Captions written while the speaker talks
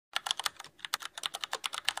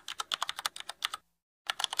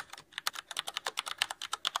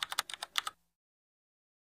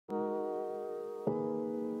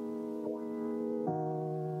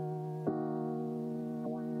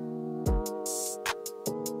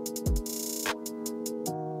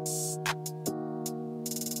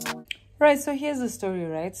Right, so here's the story,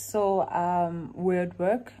 right? So we're at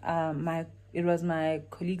work. It was my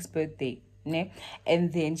colleague's birthday, ne?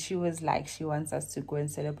 And then she was like, she wants us to go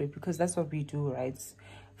and celebrate because that's what we do, right?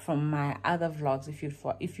 From my other vlogs, if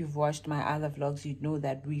you've watched my other vlogs, you'd know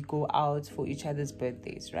that we go out for each other's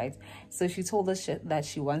birthdays, right? So she told us that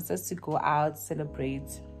she wants us to go out,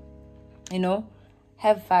 celebrate, you know,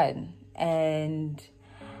 have fun. And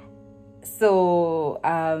so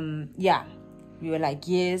yeah, we were like,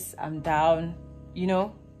 yes, I'm down, you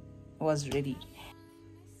know. I was ready.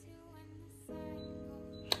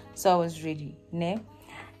 So I was ready, ne?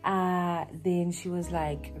 Then she was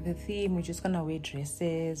like, the theme, we're just gonna wear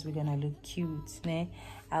dresses, we're gonna look cute, ne?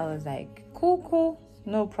 I was like, cool,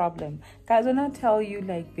 no problem. Guys, when I tell you,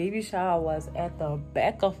 like, baby shower was at the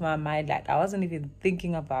back of my mind, like, I wasn't even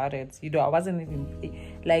thinking about it, you know. I wasn't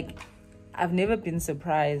even, like, I've never been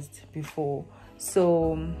surprised before.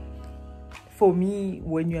 So for me,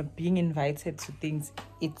 when you're being invited to things,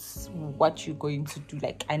 it's what you're going to do.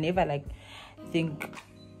 Like, I never, like, think,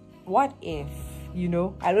 what if, you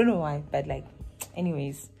know? I don't know why, but, like,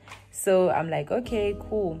 anyways. So I'm like, okay,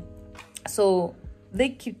 cool. So they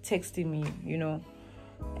keep texting me, you know.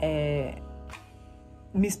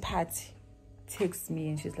 Miss Pat texts me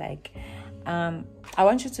and she's like, I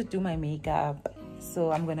want you to do my makeup,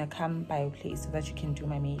 so I'm gonna come by your place so that you can do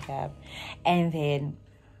my makeup. And then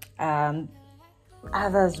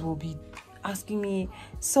others will be asking me,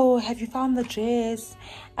 so have you found the dress?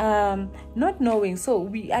 Not knowing. So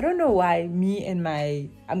I don't know why me and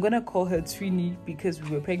I'm gonna call her Tweenie because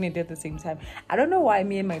we were pregnant at the same time. I don't know why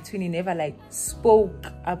me and my Tweenie never, like, spoke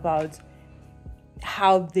about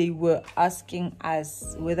how they were asking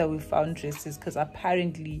us whether we found dresses, because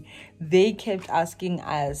apparently they kept asking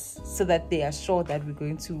us so that they are sure that we're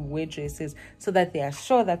going to wear dresses, so that they are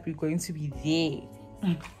sure that we're going to be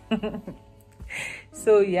there.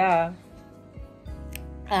 So yeah,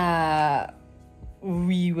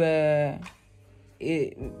 we were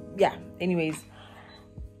yeah, anyways,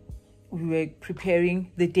 we were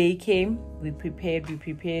preparing. The day came, we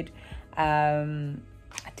prepared.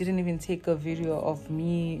 I didn't even take a video of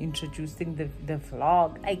me introducing the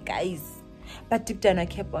vlog, like, guys. But deep down, I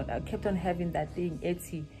kept on having that thing,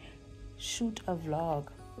 Etsy, shoot a vlog,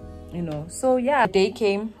 you know. So yeah, the day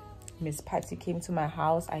came. Miss Patty came to my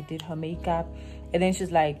house. I did her makeup, and then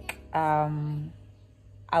she's like,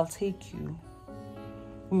 I'll take you.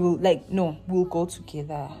 We'll go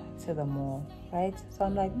together to the mall, right? So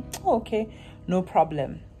I'm like, oh, okay, no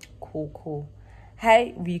problem, cool.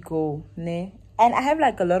 Hi, we go, ne? And I have,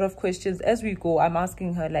 like, a lot of questions as we go. I'm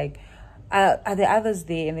asking her, like, are the others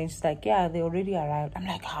there? And then she's like, yeah, they already arrived. I'm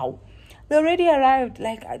like, how? They already arrived?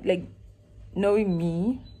 Like, knowing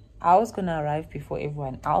me, I was gonna arrive before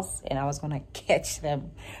everyone else, and I was gonna catch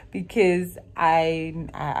them because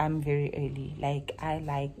I'm very early. Like,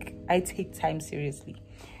 I take time seriously.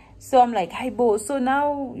 So I'm like, hi, Bo. So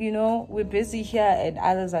now, you know, we're busy here, and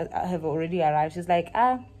others have already arrived. She's like,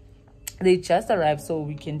 they just arrived, so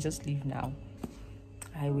we can just leave now.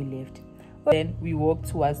 We left. Then we walked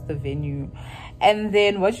towards the venue, and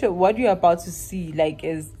then what you're about to see, like,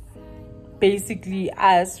 is basically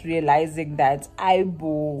us realizing that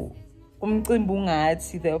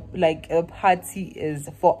like, a party is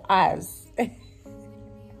for us.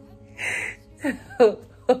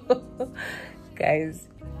 Guys,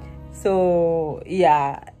 so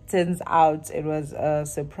yeah, turns out it was a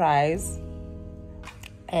surprise.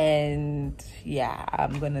 And yeah,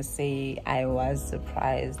 I'm gonna say I was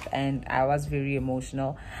surprised and I was very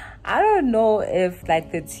emotional. I don't know if,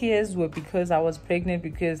 like, the tears were because I was pregnant,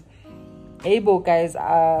 because Able, guys,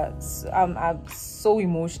 I'm so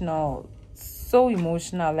emotional,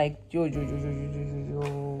 like,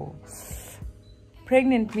 yo.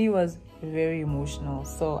 Pregnant me was very emotional,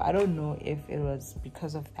 so I don't know if it was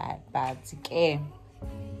because of that, but okay,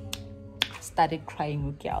 started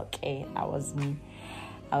crying. Okay, that was me.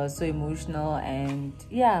 I was so emotional, and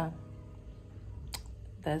yeah,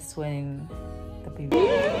 that's when the baby.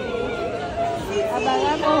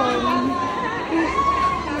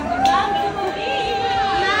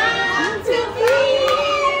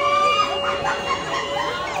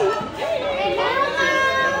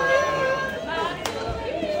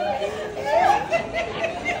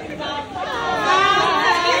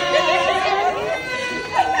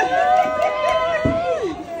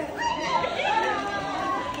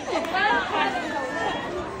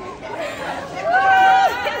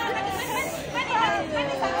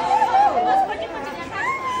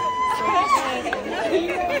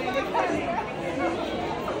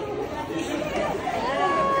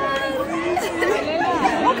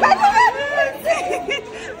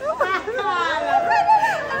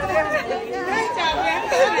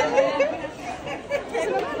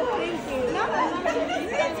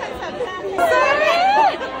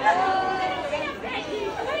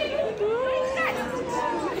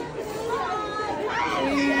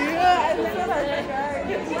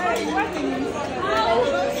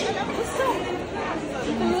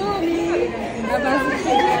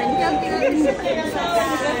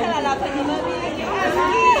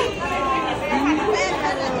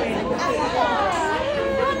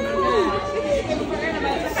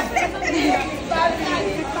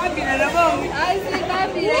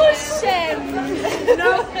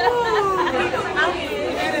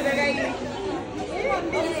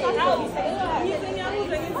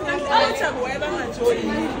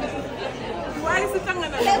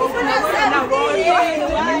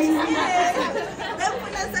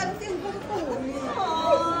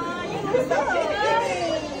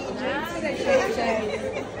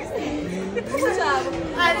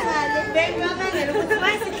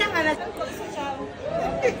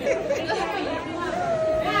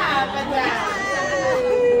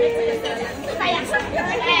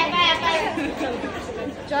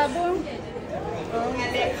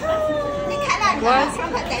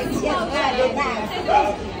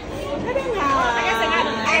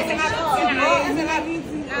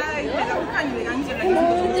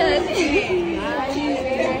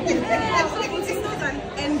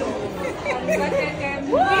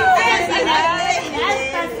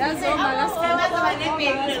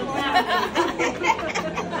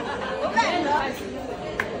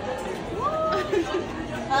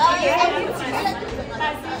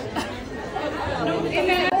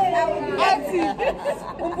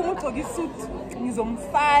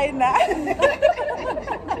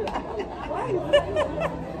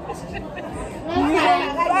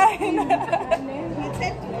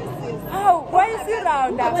 Oh, why is it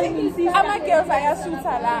round? I'm a girl, I shoot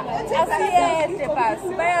a lot.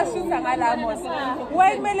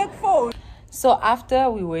 So after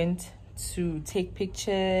we went to take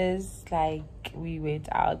pictures, like we went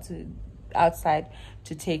outside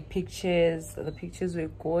to take pictures. The pictures were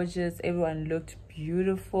gorgeous. Everyone looked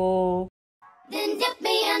beautiful. Then dip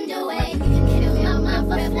me underway. Fill my mind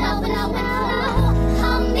for flow.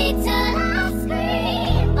 Hold me till I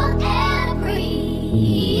scream for air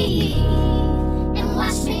breathe. And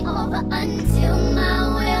wash me over until my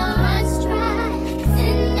will runs dry.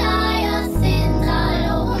 Send all your sins all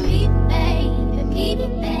over me, baby, baby,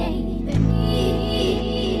 baby, me.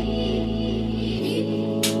 Deep,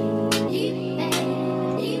 deep,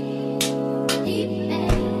 deep, deep,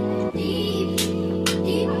 deep,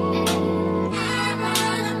 deep.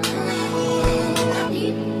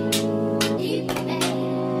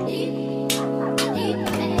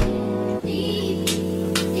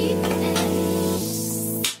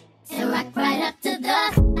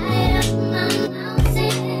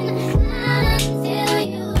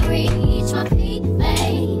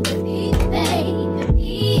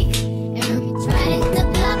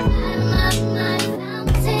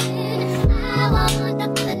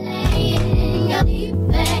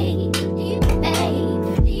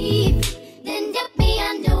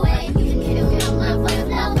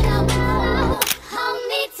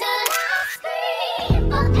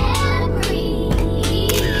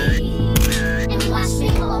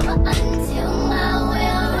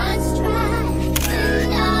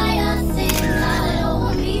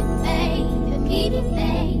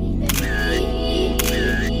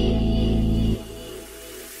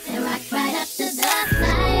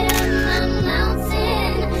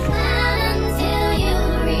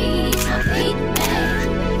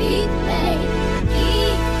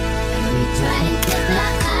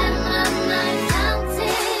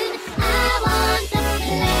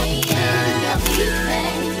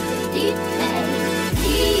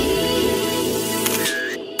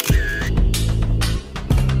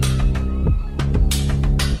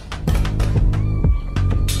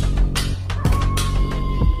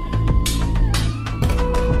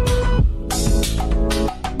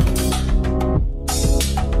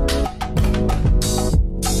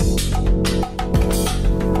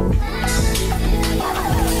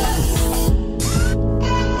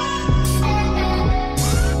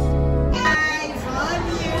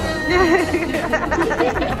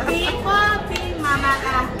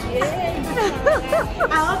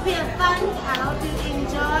 I hope you have fun. I hope you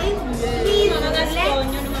enjoy. Please relax.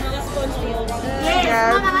 Yes,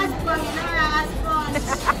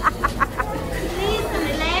 please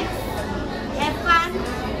relax, have fun,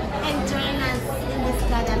 and join us in this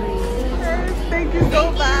gathering. Thank you so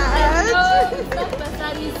much.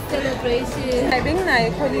 Celebration. I think I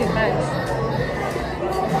call it nice.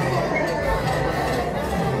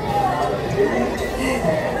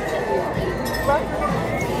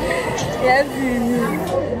 Yes,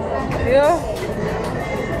 yo.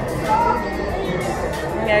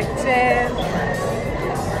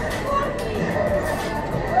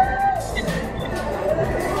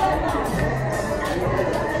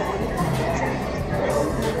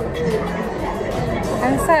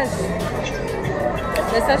 And such.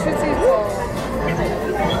 There's such a thing for.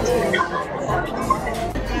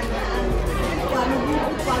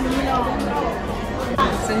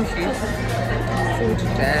 Food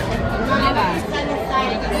there.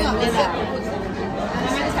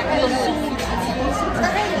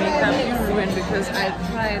 Makeup ruined because I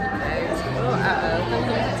tried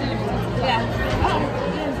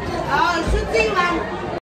shooting man.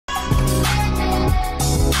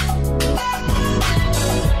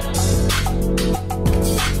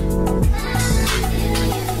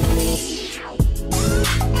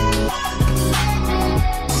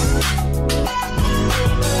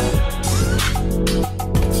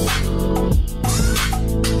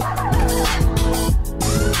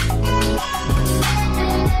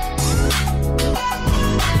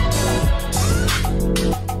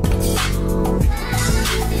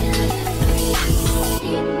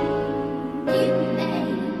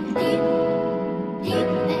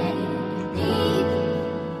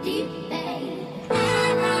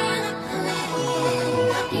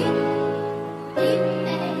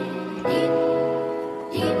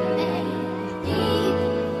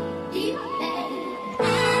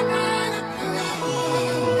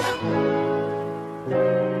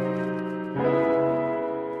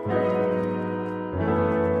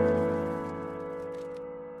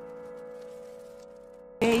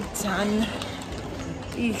 Done.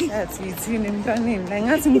 Ngathi yithini emntwaneni la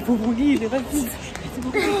ngathi ngivuvukile bathi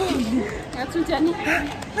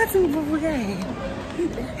ngathi ngivuvukile.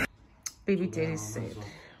 Baby daddy said.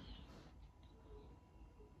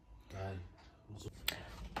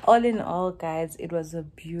 All in all, guys, it was a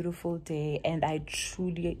beautiful day, and I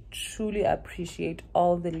truly appreciate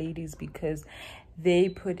all the ladies because they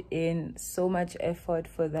put in so much effort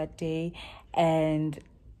for that day, and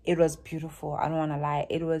it was beautiful. I don't want to lie,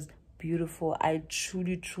 it was beautiful. I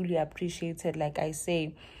truly appreciated. Like I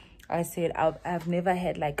said I've never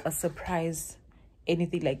had like a surprise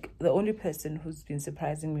anything. Like the only person who's been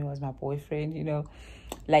surprising me was my boyfriend, you know,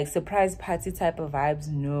 like surprise party type of vibes.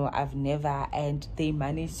 No, I've never. And they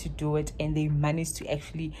managed to do it, and they managed to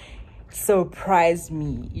actually surprise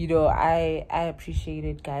me, you know. I appreciate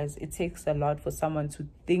it, guys. It takes a lot for someone to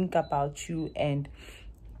think about you and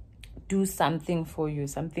do something for you,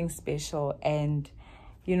 something special. And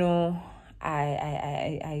you know,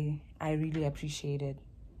 I really appreciate it.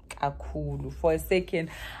 Cool. For a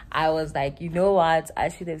second I was like, you know what, I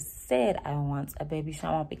should have said I want a baby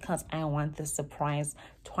shower because I want the surprise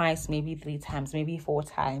twice, maybe 3 times, maybe 4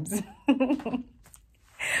 times.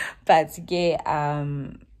 But yeah,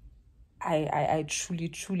 I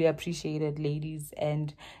truly appreciated, ladies.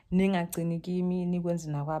 And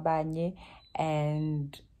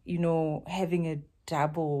and you know, having a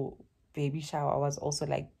double baby shower was also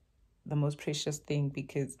like the most precious thing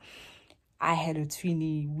because I had a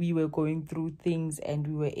tweenie. We were going through things and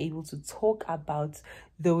we were able to talk about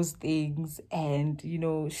those things and, you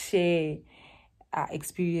know, share our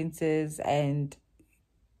experiences. And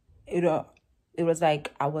you know, it was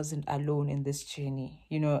like I wasn't alone in this journey,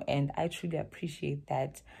 you know. And I truly appreciate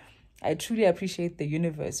that. I truly appreciate the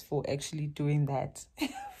universe for actually doing that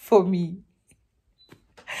for me,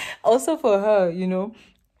 also for her, you know.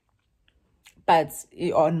 But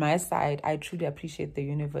on my side, I truly appreciate the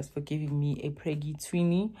universe for giving me a preggy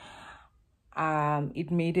tweenie. It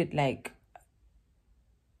made it like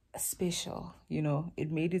special, you know. It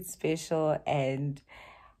made it special, and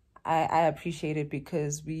I appreciate it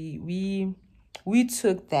because we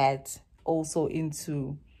took that also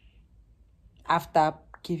into, after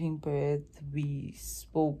giving birth, we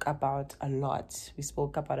spoke about a lot.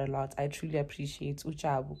 I truly appreciate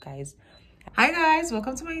Uchabu, guys. Hi guys,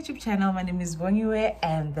 welcome to my YouTube channel. My name is Vonyiwe,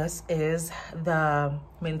 and this is the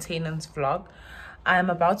maintenance vlog. I'm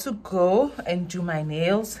about to go and do my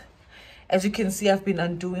nails. As you can see, I've been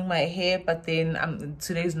undoing my hair, but then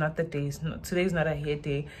today's not the day. Today's not a hair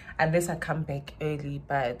day unless I come back early.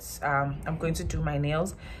 But I'm going to do my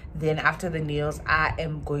nails. Then after the nails, I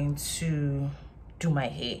am going to do my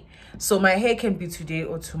hair. So my hair can be today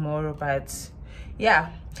or tomorrow, but yeah,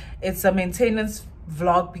 it's a maintenance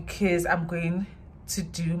vlog because I'm going to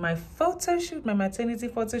do my photo shoot, my maternity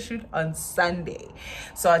photo shoot on Sunday.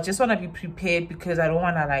 So I just want to be prepared because I don't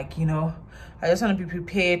want to, like, you know, I just want to be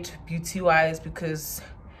prepared beauty wise, because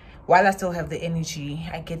while I still have the energy,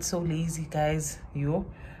 I get so lazy, guys.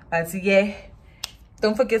 But yeah,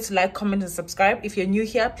 don't forget to like, comment, and subscribe. If you're new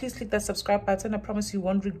here, please click that subscribe button. I promise you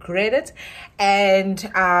won't regret it. And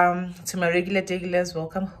to my regulars,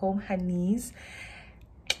 welcome home, honeys.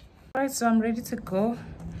 All right, so I'm ready to go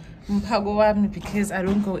because I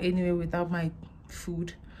don't go anywhere without my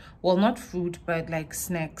food. Well, not food, but like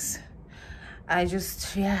snacks. I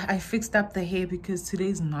fixed up the hair because today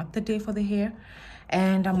is not the day for the hair,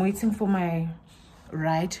 and I'm waiting for my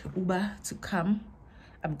ride Uber to come.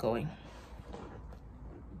 I'm going.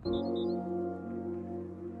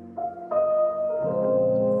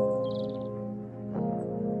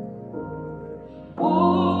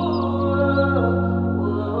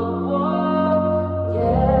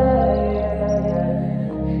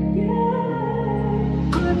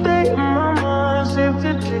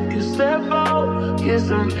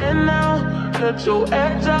 let your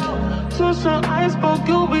edge out. To some iceberg,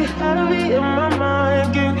 you'll be heavy in my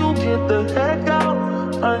mind. Can you get the heck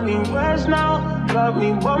out? I need rest now. Got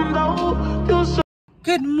me bummed out. You so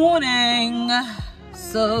Good morning.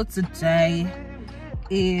 So today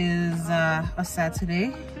is a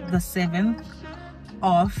Saturday, the 7th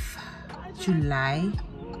of July.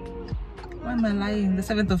 Why am I lying? The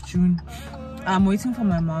 7th of June. I'm waiting for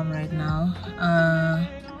my mom right now.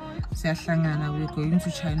 We're going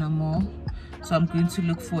to China Mall. So I'm going to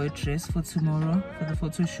look for a dress for tomorrow for the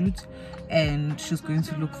photo shoot, and she's going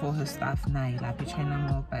to look for her stuff now at China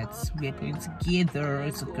Mall, but we are going together.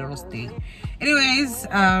 It's a girls' day. Anyways,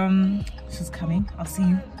 she's coming. I'll see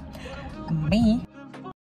you. Bye.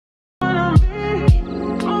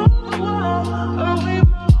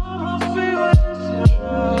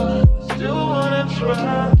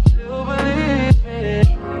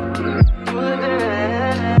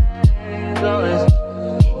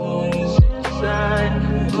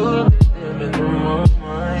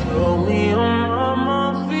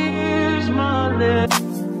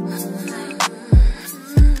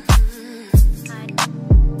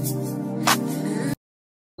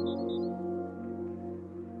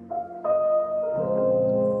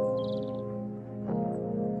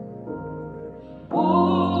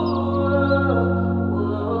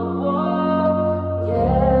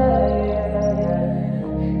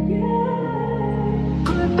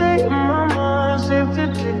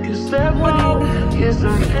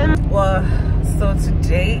 Well, so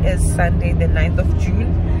today is Sunday the 9th of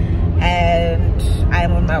June and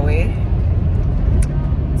I'm on my way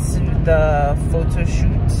to the photo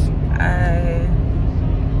shoot.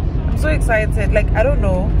 I'm so excited. Like, I don't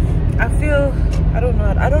know, I don't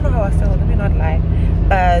know how I feel, let me not lie,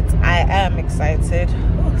 but I am excited.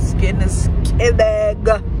 Oh, skin is skinning.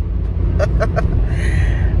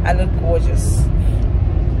 I look gorgeous.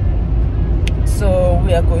 So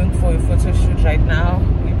we are going for a photo shoot right now.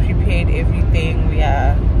 We prepared everything.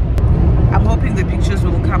 I'm hoping the pictures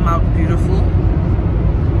will come out beautiful.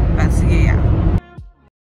 But yeah.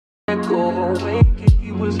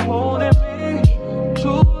 He was holding me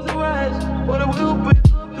to the right, but it will be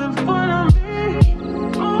in front of me.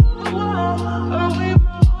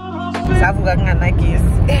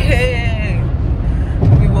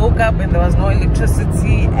 We woke up and there was no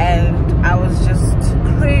electricity, and I was just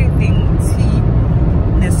craving tea.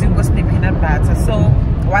 Peanut butter. So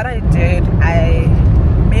what I did, I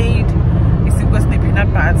made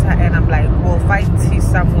peanut butter, and I'm like, we'll find tea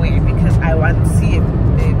somewhere because I want tea,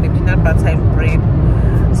 the peanut butter and bread.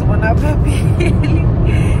 So when I'm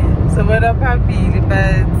happy,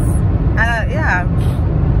 but yeah,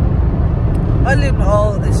 all in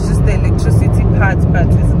all, it's just the electricity part, but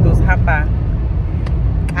it's those hamba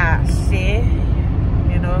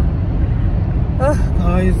you know. Oh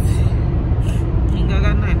guys,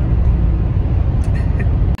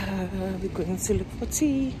 we're going to look for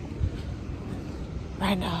tea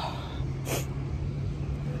right now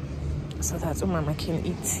so that mama can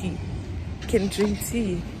eat tea, can drink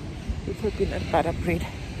tea with her peanut butter bread.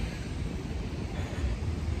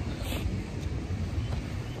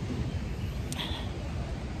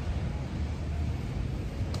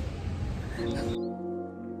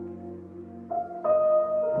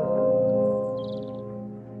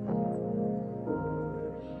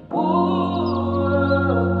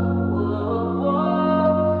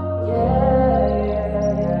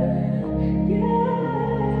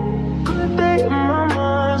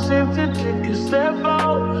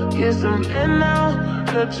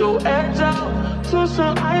 Let your edge out. To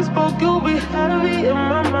some iceberg, you'll be heavy in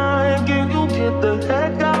my mind. Can you get the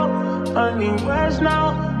heck out? I need rest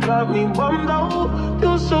now. Got me bummed out.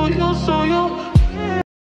 You so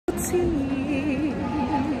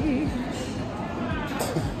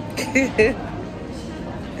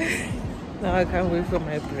Now I can't wait for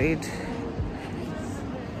my bread.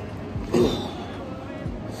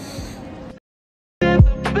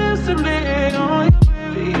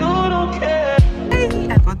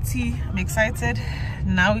 I got tea. I'm excited.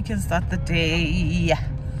 Now we can start the day.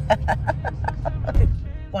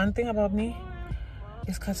 One thing about me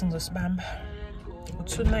is cutting the spam.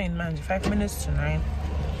 9 man, 5 minutes to 9,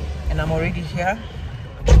 and I'm already here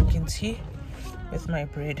drinking tea with my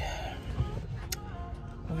bread.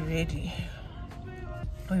 We're ready.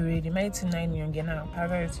 My 9 young now.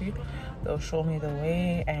 They'll show me the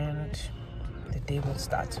way and the day will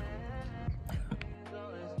start.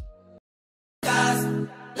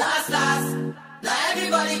 Last, now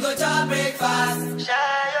everybody go to breakfast.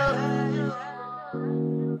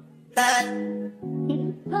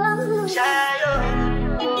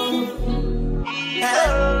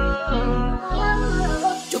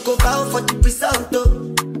 Choco for the result,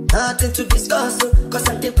 oh. Nothing to discuss, oh. Cause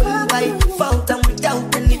I did one by fault and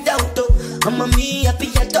without any doubt, oh. I'm a me happy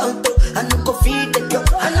adult, oh. I no go feed the girl,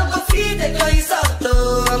 I no go feed the girl, it's out,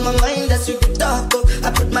 oh. I'm a mind that's you can talk, oh.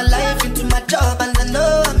 I put my life into my job and I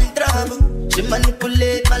know I'm in trouble. She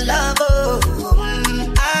manipulate my love, oh.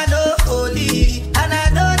 I know holy, and I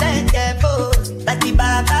know that devil. Like the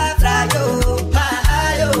Baba fry, oh. My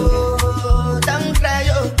eye, oh. Don't cry,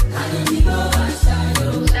 oh. I need to go and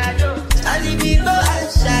shadow. I need to go and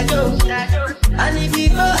shadow. I need to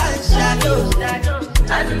go and shadow.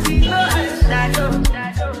 I need to go and shadow.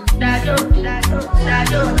 Shadow.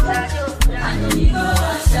 I need to go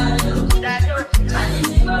and shadow. I need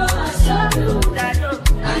to go and shadow.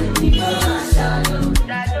 I need to go and shadow.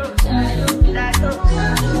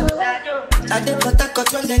 I did what I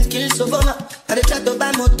got when them kills Obama. I did try to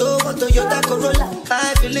buy moto, one Toyota Corolla.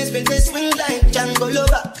 My feelings been they swing like Django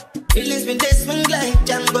Lover. Feelings been they swing like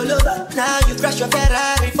Django Lover. Now you crash your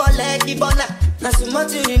Ferrari for leggy bona. Now so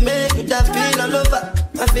much you make you have been all over.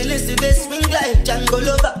 My feelings today swing like Django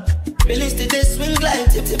Lover. Feelings today swing like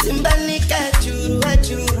Timbani at you.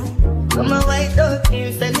 I'm a white dog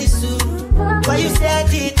in Fenisu. Why you say I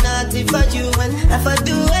did nothing for you when if I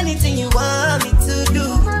do anything you want me to do?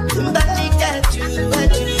 Timbani at you.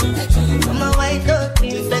 I'm a white dog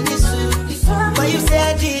in Fenisu. Why you say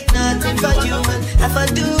I did nothing for you when if I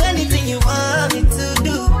do anything you want me to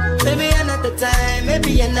do? Maybe another time,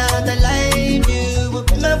 maybe another life. You will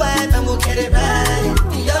be my wife and we'll get it right.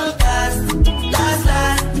 Young past, last.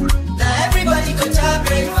 Now everybody go to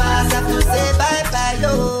breakfast. Have to say bye-bye,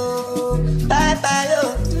 yo. Bye-bye, yo.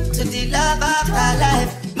 To the love of my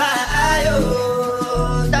life. My eye, yo.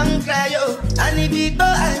 Don't cry, yo. I need to go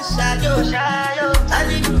and shadow. I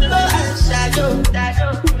need to go and shadow.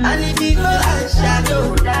 I need to go and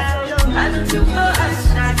shadow. I need to go and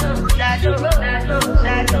shadow. I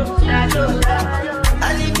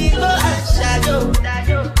need to go and shadow.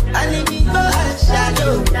 I need to go and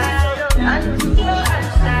shadow. I need to go and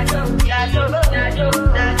shadow.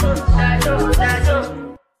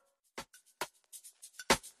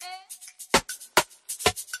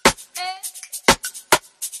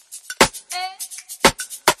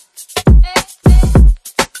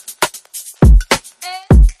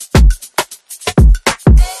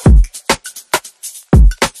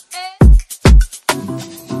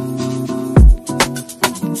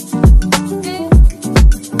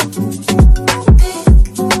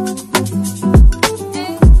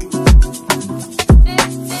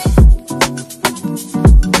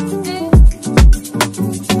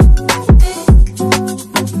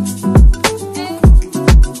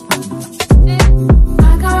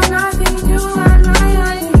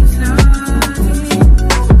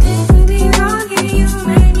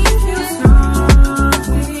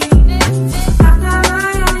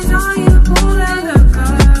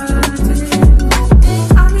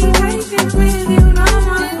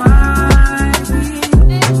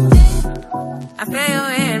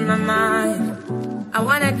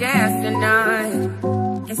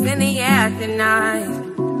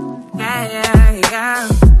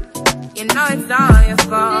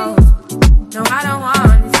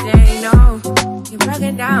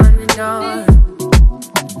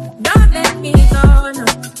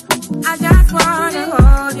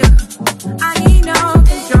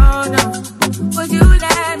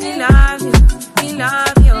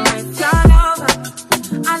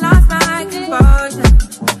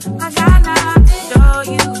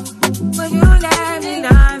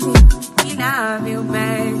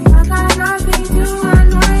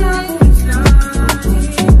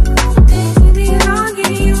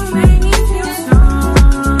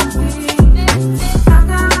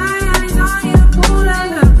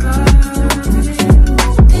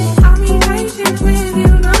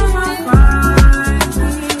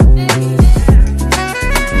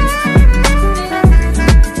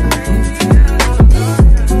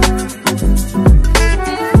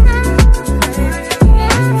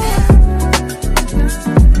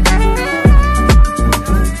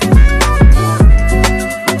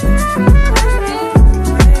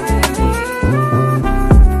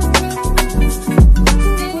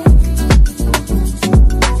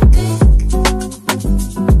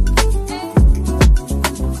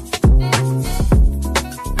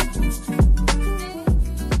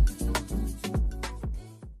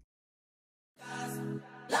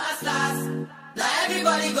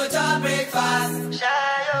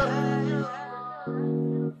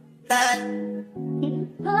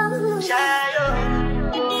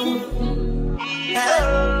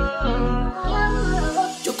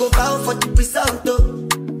 You go bow for the result, oh.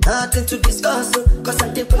 Nothing to discuss, oh. Cause I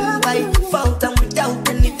did one by fault and without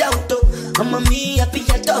any doubt, oh. Come on, me, I be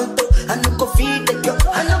a tonto. I no go feed the girl.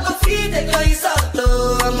 I no go feed the girl, it's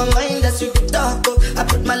auto. I'm a mind that's you the talk. I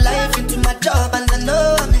put my life into my job and I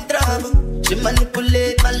know I'm in trouble. She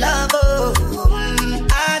manipulate my love.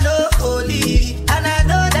 I know holy and I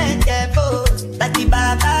know that devil. That the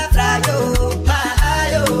Baba fry yo, my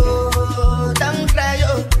ayo. Don't cry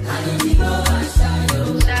yo. And if you go and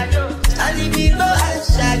shadow. And if you go and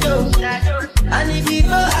shadow. And if you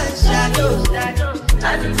go and shadow.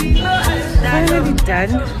 Finally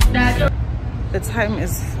done. The time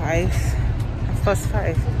is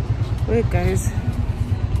 5:05. Wait, guys.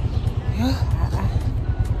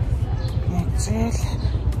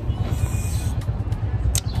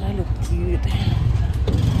 I look cute.